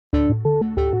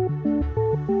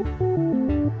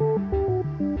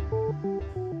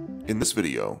In this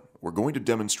video, we're going to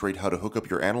demonstrate how to hook up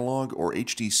your analog or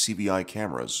HD-CVI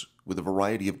cameras with a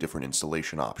variety of different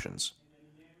installation options.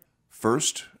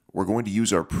 First, we're going to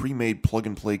use our pre-made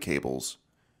plug-and-play cables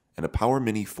and a Power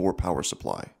Mini 4 power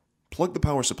supply. Plug the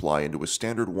power supply into a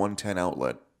standard 110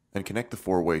 outlet and connect the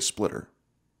 4-way splitter.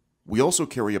 We also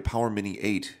carry a Power Mini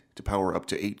 8 to power up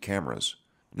to 8 cameras.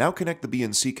 Now connect the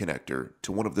BNC connector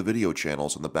to one of the video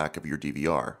channels on the back of your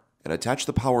DVR and attach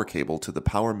the power cable to the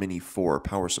Power Mini 4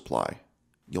 power supply.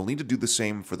 You'll need to do the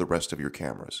same for the rest of your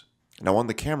cameras. Now on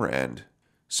the camera end,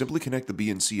 simply connect the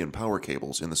BNC and power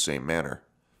cables in the same manner.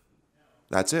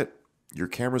 That's it. Your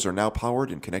cameras are now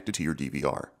powered and connected to your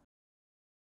DVR.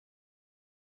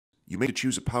 You may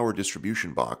choose a power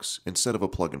distribution box instead of a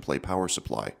plug-and-play power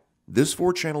supply. This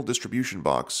 4-channel distribution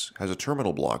box has a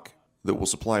terminal block that will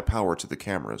supply power to the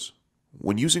cameras.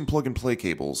 When using plug-and-play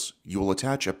cables, you will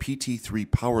attach a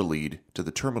PT3 power lead to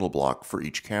the terminal block for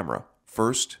each camera.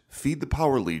 First, feed the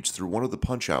power leads through one of the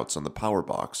punch-outs on the power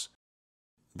box.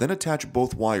 Then attach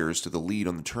both wires to the lead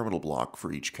on the terminal block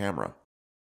for each camera.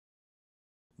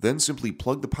 Then simply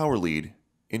plug the power lead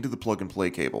into the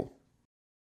plug-and-play cable.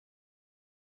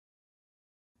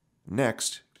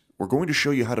 Next, we're going to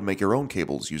show you how to make your own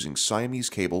cables using Siamese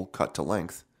cable cut to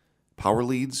length, power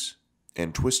leads,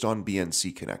 and twist-on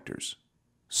BNC connectors.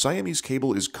 Siamese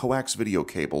cable is coax video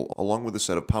cable along with a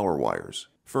set of power wires.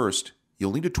 First,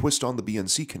 you'll need to twist on the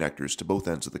BNC connectors to both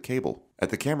ends of the cable.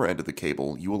 At the camera end of the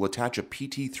cable, you will attach a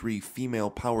PT3 female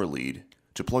power lead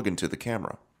to plug into the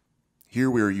camera. Here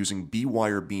we are using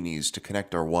B-wire beanies to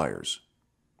connect our wires.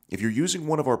 If you're using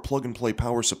one of our plug-and-play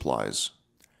power supplies,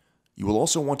 you will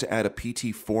also want to add a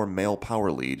PT4 male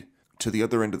power lead to the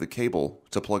other end of the cable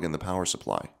to plug in the power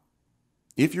supply.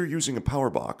 If you're using a power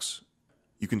box,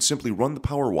 you can simply run the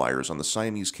power wires on the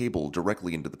Siamese cable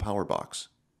directly into the power box.